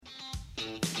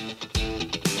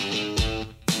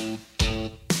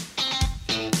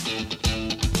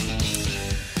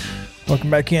Welcome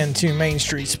back into Main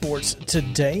Street Sports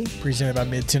Today, presented by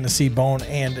Mid-Tennessee Bone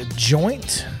and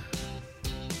Joint.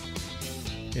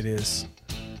 It is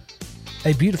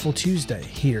a beautiful Tuesday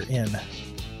here in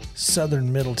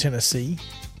southern Middle Tennessee,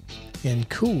 in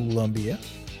Columbia.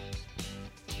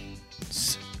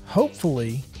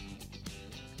 Hopefully,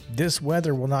 this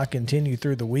weather will not continue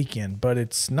through the weekend, but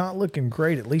it's not looking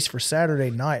great, at least for Saturday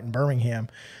night in Birmingham,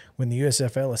 when the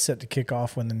USFL is set to kick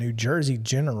off when the New Jersey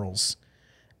Generals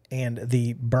and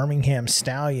the Birmingham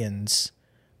Stallions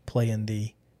play in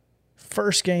the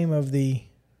first game of the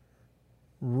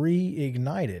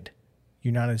reignited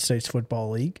United States Football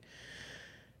League.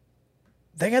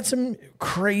 They got some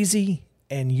crazy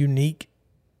and unique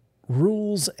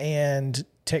rules and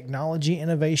technology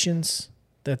innovations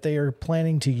that they are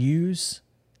planning to use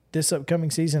this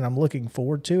upcoming season. I'm looking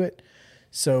forward to it.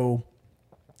 So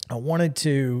I wanted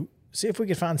to see if we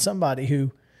could find somebody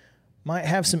who might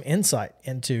have some insight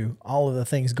into all of the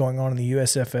things going on in the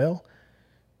USFL.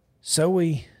 So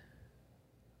we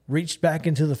reached back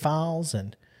into the files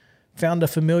and found a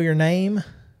familiar name,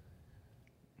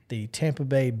 the Tampa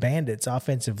Bay Bandits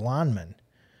offensive lineman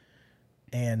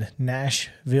and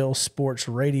Nashville sports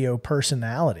radio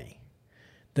personality,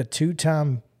 the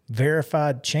two-time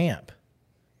verified champ,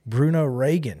 Bruno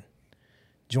Reagan,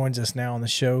 joins us now on the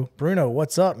show. Bruno,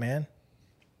 what's up, man?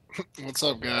 What's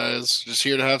up, guys? Just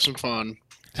here to have some fun.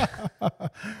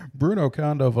 Bruno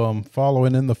kind of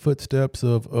following in the footsteps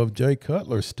of Jay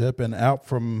Cutler, stepping out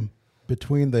from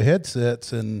between the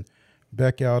headsets and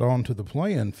back out onto the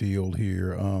playing field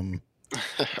here.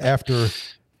 After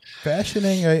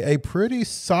fashioning a pretty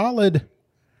solid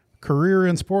career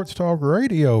in sports talk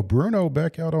radio, Bruno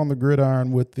back out on the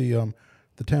gridiron with the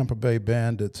Tampa Bay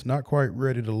Bandits, not quite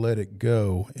ready to let it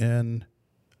go. And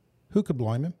who could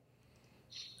blame him?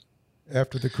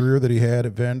 After the career that he had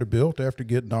at Vanderbilt, after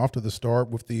getting off to the start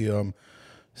with the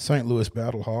St. Louis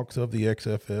Battlehawks of the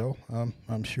XFL,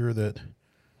 I'm sure that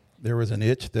there was an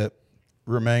itch that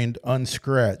remained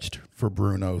unscratched for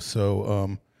Bruno.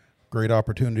 So great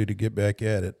opportunity to get back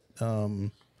at it.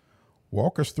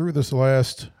 Walk us through this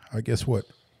last,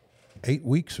 8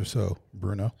 weeks or so,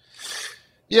 Bruno.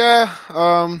 Yeah.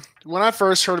 When I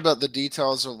first heard about the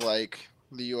details of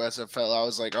the USFL, I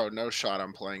was like, "Oh, no shot!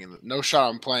 I'm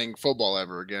playing football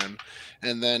ever again."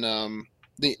 And then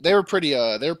they were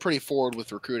pretty forward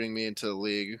with recruiting me into the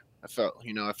league. I felt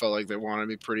like they wanted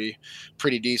me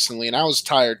pretty decently, and I was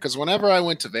tired because whenever I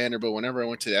went to Vanderbilt, whenever I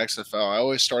went to the XFL, I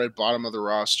always started bottom of the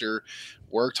roster,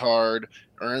 worked hard,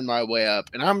 earned my way up,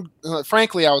 and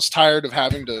frankly, I was tired of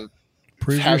having to.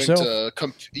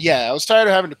 I was tired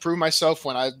of having to prove myself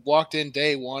when I walked in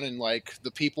day one and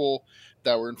the people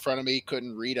that were in front of me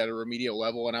couldn't read at a remedial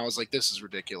level, and I was like, this is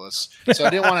ridiculous. So I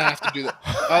didn't want to have to do that.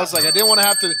 I was like, I didn't want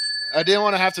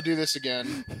to have to do this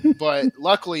again. But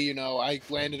luckily, I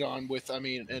landed on with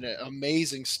an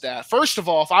amazing staff. First of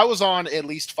all, if I was on at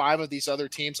least 5 of these other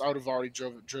teams, I would have already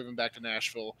driven back to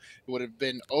Nashville. It would have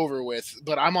been over with.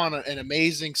 But I'm on an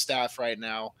amazing staff right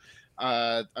now.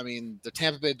 The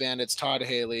Tampa Bay Bandits, Todd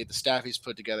Haley, the staff he's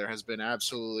put together has been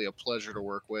absolutely a pleasure to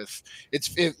work with. It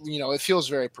feels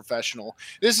very professional.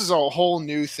 This is a whole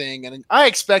new thing, and I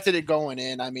expected it going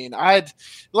in.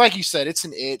 Like you said, it's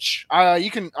an itch. I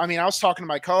was talking to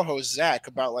my co-host Zach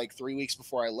about 3 weeks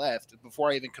before I left,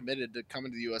 before I even committed to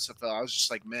coming to the USFL. I was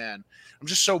just like, man, I'm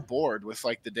just so bored with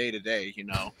the day to day,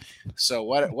 So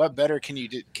what better can you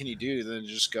do than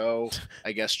just go,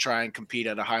 I guess, try and compete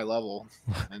at a high level,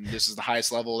 and this is the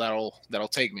highest level that'll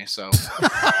take me. So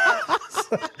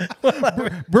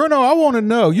Bruno, I want to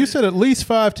know, you said at least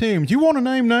 5 teams. You want to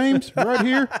name names right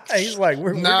here? He's like,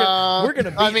 we're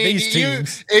gonna beat these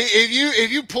teams.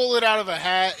 If you pull it out of a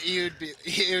hat,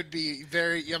 it would be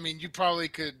very, you probably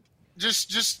could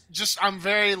just I'm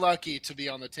very lucky to be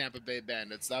on the Tampa Bay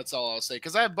Bandits. That's all I'll say,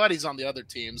 because I have buddies on the other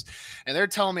teams and they're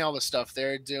telling me all the stuff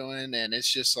they're doing, and it's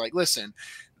just listen,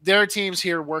 there are teams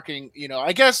here working,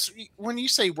 I guess when you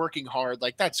say working hard,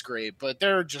 that's great, but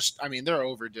they're just, they're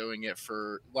overdoing it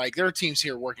for there are teams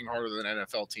here working harder than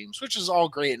NFL teams, which is all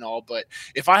great and all. But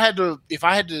if I had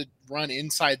to run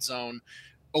inside zone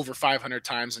over 500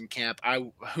 times in camp,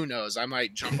 who knows, I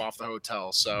might jump off the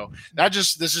hotel. So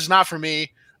this is not for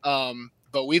me.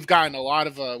 But we've gotten a lot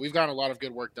of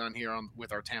good work done here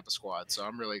with our Tampa squad, so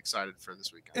I'm really excited for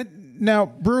this weekend. And now,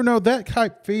 Bruno, that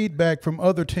type feedback from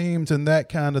other teams and that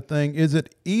kind of thing, is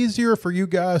it easier for you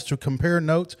guys to compare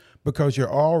notes because you're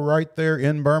all right there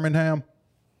in Birmingham?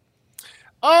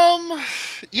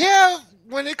 Yeah,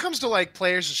 when it comes to like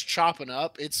players just chopping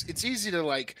up, it's easy to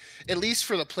like, at least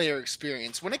for the player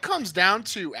experience. When it comes down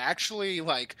to actually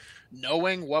like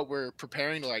knowing what we're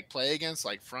preparing to like play against,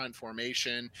 like front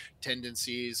formation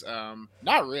tendencies,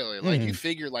 not really. Like you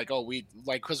figure like, oh, we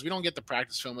like, because we don't get the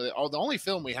practice film with it. Oh, the only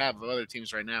film we have of other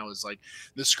teams right now is like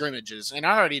the scrimmages, and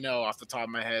I already know off the top of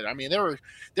my head. I mean, there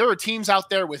were teams out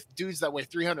there with dudes that weigh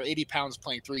 380 pounds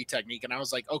playing 3 technique, and I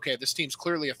was like, okay, this team's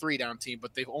clearly a 3-down team,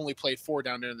 but they've only played 4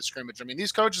 down in the scrimmage. I mean,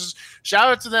 these coaches, shout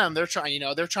out to them. They're trying,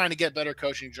 they're trying to get better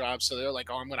coaching jobs, so they're like,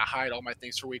 oh, I'm going to hide all my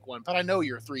things for week 1, but I know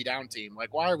you're a 3-down team.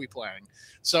 Like, why are we playing?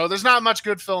 So there's not much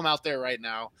good film out there right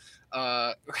now.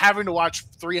 Having to watch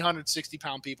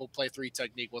 360-pound people play 3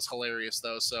 technique was hilarious,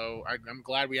 though. So I'm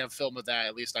glad we have film of that.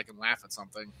 At least I can laugh at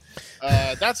something.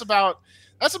 That's about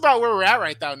where we're at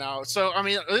right now. So I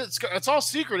mean, it's all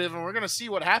secretive, and we're gonna see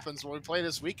what happens when we play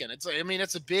this weekend.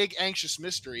 It's a big anxious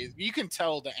mystery. You can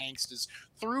tell the angst is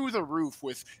through the roof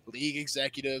with league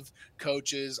executive,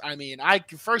 coaches. I mean,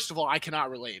 first of all, I cannot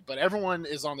relate, but everyone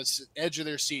is on the edge of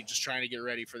their seat just trying to get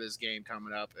ready for this game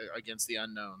coming up against the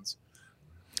unknowns.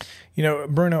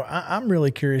 Bruno, I'm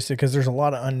really curious because there's a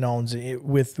lot of unknowns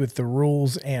with the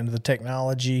rules and the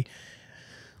technology.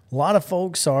 A lot of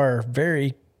folks are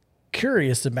very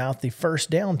curious about the first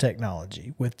down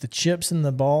technology with the chips in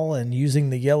the ball and using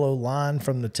the yellow line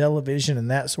from the television and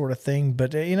that sort of thing.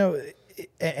 But,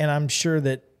 and I'm sure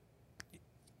that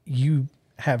you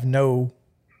have no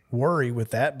worry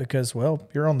with that because, well,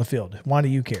 you're on the field. Why do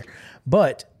you care?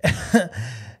 But,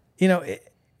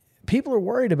 people are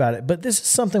worried about it, but this is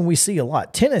something we see a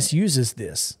lot. Tennis uses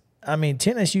this. I mean,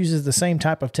 tennis uses the same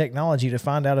type of technology to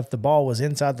find out if the ball was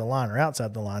inside the line or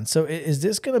outside the line. So is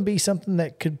this going to be something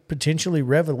that could potentially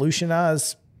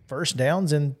revolutionize first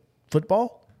downs in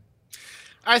football?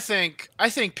 I think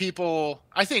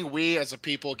we as a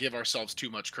people give ourselves too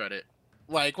much credit.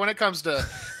 Like when it comes to,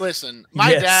 listen,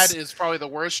 my dad is probably the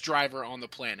worst driver on the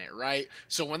planet, right?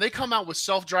 So when they come out with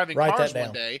self-driving cars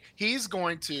one day, he's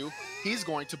going to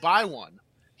buy one.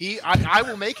 I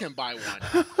will make him buy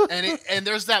one. And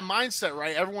there's that mindset,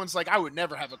 right? Everyone's like, I would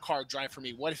never have a car drive for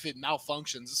me. What if it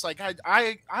malfunctions? It's like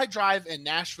I drive in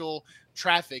Nashville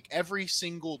traffic every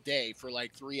single day for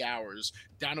like 3 hours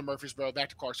down to Murfreesboro, back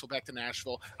to Clarksville, back to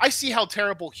Nashville. I see how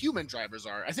terrible human drivers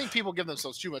are. I think people give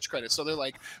themselves too much credit. So they're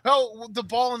like, oh, the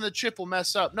ball and the chip will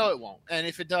mess up. No, it won't. And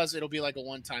if it does, it'll be like a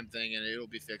one-time thing and it'll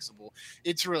be fixable.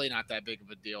 It's really not that big of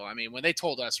a deal. I mean, when they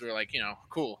told us, we were like,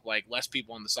 cool, like less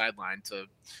people on the sideline to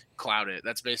cloud it.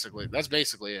 That's basically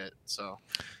it. So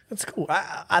that's cool.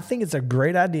 I think it's a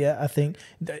great idea. I think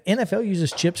the NFL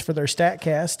uses chips for their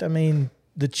StatCast. I mean,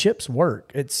 the chips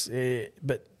work.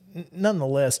 But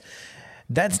nonetheless,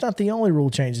 that's not the only rule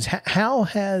changes. How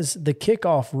has the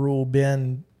kickoff rule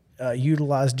been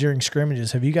utilized during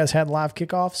scrimmages? Have you guys had live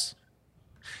kickoffs?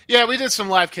 Yeah, we did some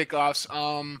live kickoffs.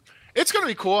 It's going to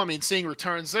be cool. I mean, seeing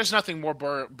returns, there's nothing more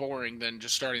boring than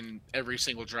just starting every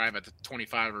single drive at the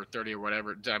 25 or 30 or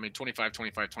whatever. I mean, 25,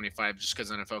 25, 25, just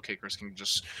because NFL kickers can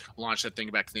just launch that thing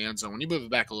back to the end zone. When you move it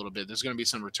back a little bit, there's going to be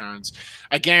some returns.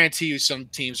 I guarantee you some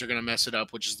teams are going to mess it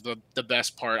up, which is the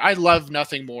best part. I love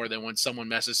nothing more than when someone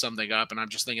messes something up and I'm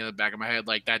just thinking in the back of my head,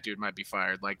 like, that dude might be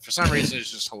fired. Like, for some reason,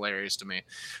 it's just hilarious to me.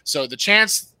 So the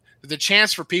chance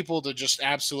for people to just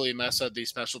absolutely mess up these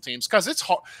special teams, because it's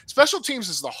hard. Special teams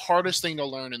is the hardest thing to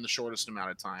learn in the shortest amount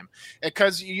of time,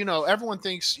 because everyone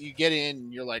thinks you get in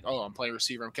and you're like, oh, I'm playing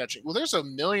receiver, I'm catching. Well, there's a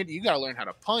million. You got to learn how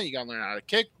to punt, you got to learn how to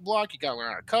kick block, you got to learn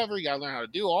how to cover, you got to learn how to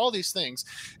do all these things.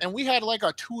 And we had like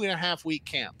a 2.5 week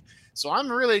camp, so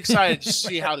I'm really excited to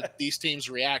see how these teams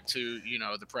react to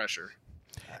the pressure.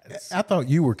 I thought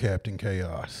you were Captain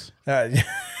Chaos.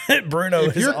 Bruno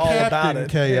if is you're all Captain about it.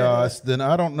 Chaos, then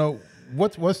I don't know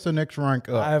what's the next rank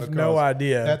up. I have no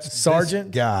idea. That's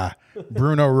Sergeant guy,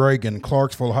 Bruno Reagan,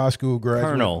 Clarksville High School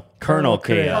graduate. Colonel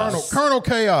Chaos. Colonel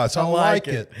Chaos. I like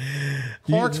it.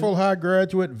 You Clarksville High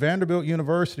graduate, Vanderbilt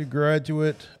University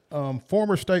graduate,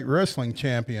 former state wrestling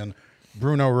champion.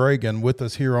 Bruno Reagan with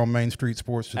us here on Main Street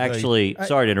Sports today. Actually,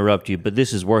 sorry to interrupt you, but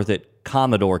this is worth it.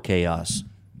 Commodore Chaos.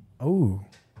 Oh,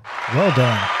 well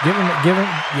done. Give him.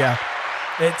 Yeah,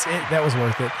 that was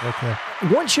worth it. Okay.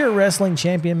 Once you're a wrestling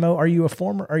champion, Mo, are you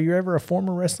ever a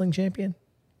former wrestling champion?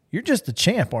 You're just the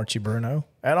champ, aren't you, Bruno?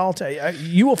 At all,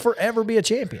 you will forever be a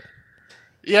champion.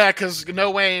 Yeah, because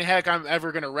no way in heck I'm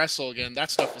ever gonna wrestle again.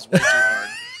 That stuff is way too hard.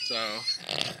 So.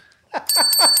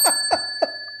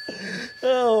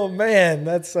 Oh man,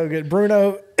 that's so good,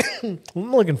 Bruno. I'm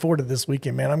looking forward to this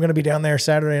weekend, man. I'm going to be down there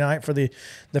Saturday night for the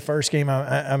first game.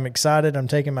 I'm excited. I'm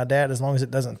taking my dad as long as it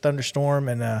doesn't thunderstorm,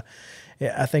 and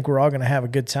I think we're all going to have a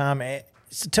good time.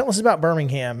 So tell us about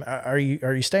Birmingham. Are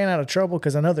you staying out of trouble?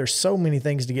 Because I know there's so many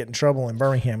things to get in trouble in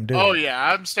Birmingham. Oh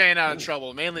yeah, I'm staying out of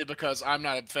trouble mainly because I'm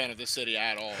not a fan of the city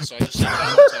at all. So I just sit in a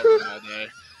hotel room all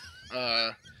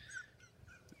day.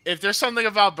 If there's something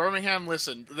about Birmingham,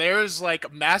 listen, there's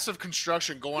like massive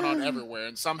construction going on everywhere,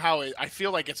 and somehow I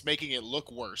feel like it's making it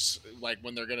look worse, like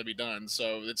when they're going to be done.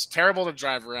 So it's terrible to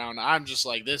drive around. I'm just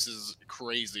like, this is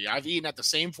crazy. I've eaten at the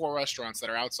same 4 restaurants that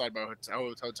are outside my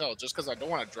hotel just because I don't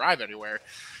want to drive anywhere,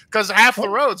 because half the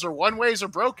roads or one ways are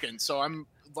broken. So I'm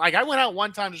like, I went out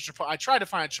one time to Chipotle. I tried to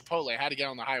find a Chipotle. I had to get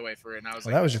on the highway for it, and I was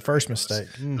like, that was your first mistake.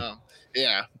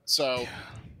 Yeah. So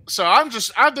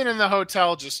I've been in the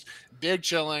hotel just big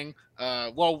chilling.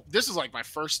 Well, this is like my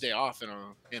first day off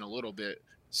in a little bit.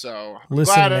 So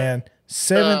listen, man,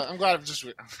 I'm glad I've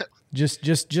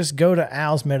just go to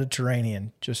Al's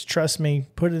Mediterranean. Just trust me.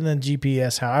 Put it in the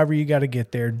GPS. However you got to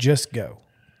get there, just go.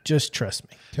 Just trust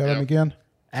me. Tell him again.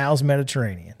 Al's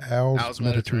Mediterranean. Al's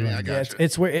Mediterranean. I got you.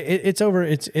 It's where it's over.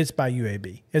 It's by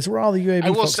UAB. It's where all the UAB.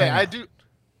 I will folks say hang out.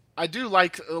 I do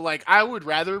like I would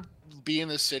rather be in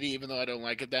the city, even though I don't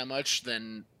like it that much,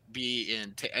 than be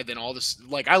in than all this.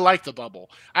 Like, I like the bubble.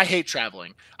 I hate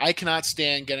traveling. I cannot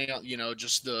stand getting out,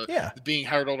 just the being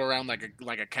hurdled around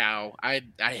like a cow. I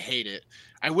hate it.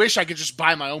 I wish I could just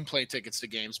buy my own plane tickets to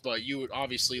games, but you would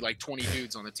obviously, like 20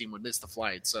 dudes on the team would miss the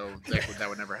flight, so that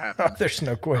would never happen. There's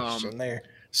no question there.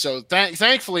 So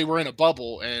thankfully we're in a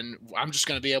bubble, and I'm just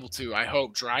going to be able to, I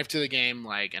hope, drive to the game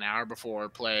like an hour before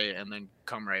play and then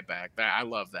come right back. I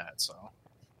love that. So,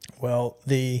 well,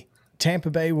 the Tampa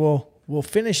Bay will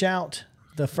finish out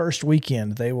the first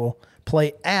weekend. They will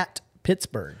play at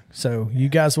Pittsburgh. So you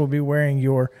guys will be wearing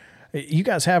you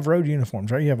guys have road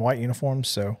uniforms, right? You have white uniforms,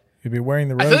 so you'll be wearing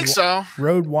the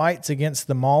road whites against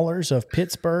the Maulers of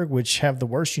Pittsburgh, which have the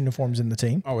worst uniforms in the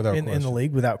team in the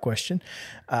league, without question.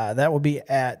 That will be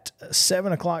at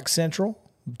 7:00 Central,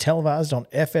 televised on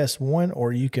FS1,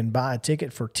 or you can buy a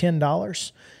ticket for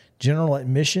 $10. General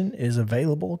admission is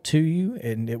available to you,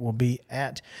 and it will be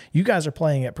you guys are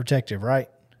playing at Protective, right?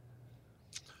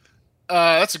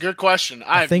 That's a good question.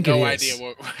 I have no idea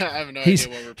what we're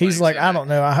playing. He's like, I don't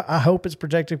know. I hope it's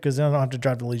Protective, because then I don't have to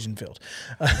drive to Legion Field.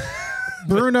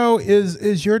 Bruno,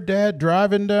 is your dad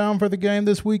driving down for the game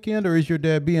this weekend, or is your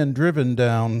dad being driven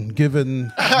down,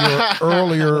 given your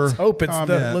earlier let's hope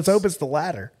it's the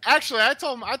latter. Actually, I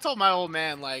told my old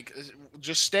man, like,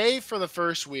 just stay for the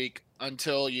first week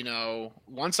until,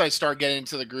 once I start getting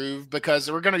into the groove,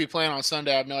 because we're going to be playing on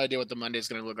Sunday. I have no idea what the Monday is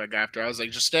going to look like after. I was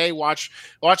like, just stay, watch,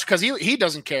 because he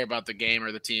doesn't care about the game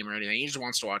or the team or anything. He just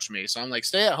wants to watch me. So I'm like,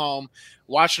 stay at home,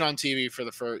 watch it on TV for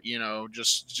the first,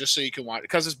 just so you can watch,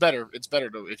 because it's better. It's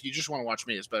better to, if you just want to watch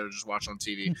me, it's better to just watch on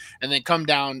TV and then come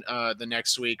down the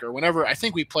next week or whenever. I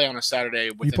think we play on a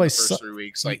Saturday within the first 3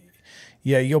 weeks.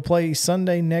 Yeah, you'll play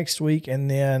Sunday next week, and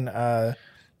then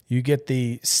you get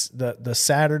the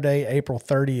Saturday, April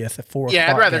 30th at 4:00.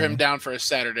 Yeah, I'd rather him down for a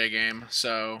Saturday game.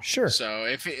 So sure. So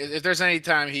if there's any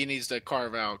time he needs to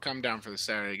carve out, come down for the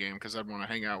Saturday game, because I'd want to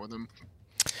hang out with him.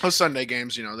 Those Sunday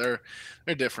games, they're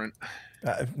different.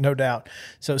 No doubt.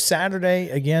 So Saturday,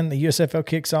 again, the USFL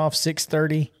kicks off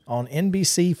 6:30 on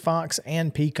NBC, Fox,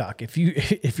 and Peacock. If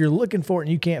you're looking for it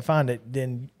and you can't find it,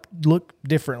 then look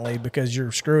differently, because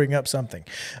you're screwing up something.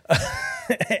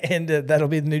 And that'll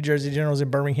be the New Jersey Generals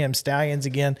and Birmingham Stallions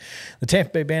again. The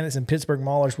Tampa Bay Bandits and Pittsburgh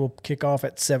Maulers will kick off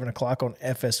at 7:00 on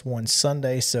FS1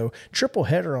 Sunday. So triple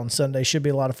header on Sunday should be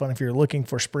a lot of fun if you're looking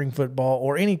for spring football,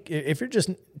 or if you're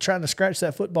just trying to scratch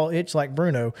that football itch like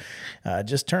Bruno.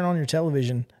 Just turn on your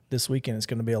television this weekend. It's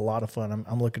going to be a lot of fun.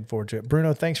 I'm looking forward to it.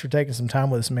 Bruno, thanks for taking some time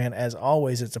with us, man. As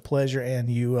always, it's a pleasure, and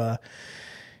you're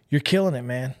killing it,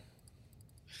 man.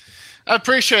 I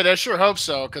appreciate it. I sure hope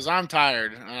so, because I'm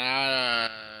tired.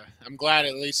 I'm glad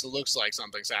at least it looks like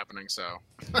something's happening. So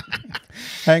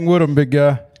hang with him, big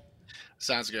guy.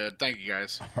 Sounds good. Thank you,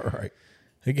 guys. All right.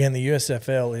 Again, the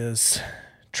USFL is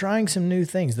trying some new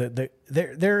things.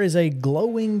 There is a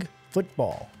glowing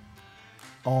football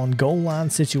on goal line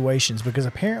situations, because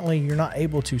apparently you're not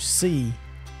able to see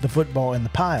the football in the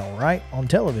pile, right, on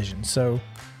television. So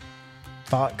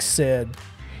Fox said,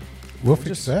 we'll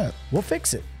fix that. We'll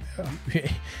fix it.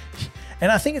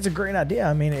 And I think it's a great idea.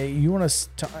 I mean, you want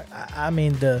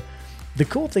to. The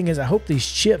cool thing is, I hope these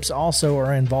chips also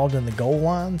are involved in the goal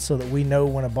line, so that we know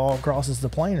when a ball crosses the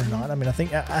plane or not. I mean, I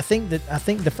think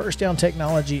the first down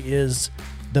technology is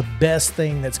the best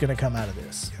thing that's going to come out of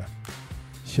this. Yeah,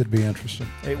 should be interesting.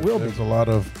 It will be. There's a lot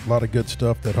of good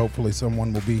stuff that hopefully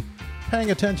someone will be paying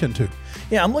attention to.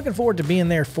 Yeah, I'm looking forward to being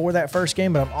there for that first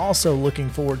game, but I'm also looking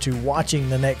forward to watching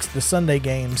the Sunday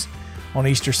games on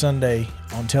Easter Sunday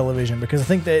on television, because I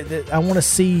think that I want to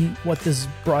see what this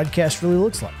broadcast really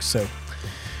looks like. So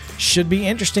should be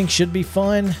interesting, should be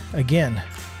fun. Again,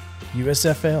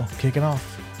 USFL kicking off.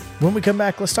 When we come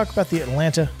back, let's talk about the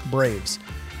Atlanta Braves,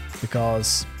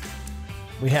 because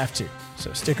we have to.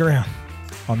 So stick around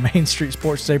on Main Street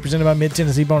Sports Today, presented by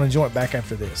Mid-Tennessee Bone & Joint. Back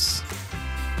after this.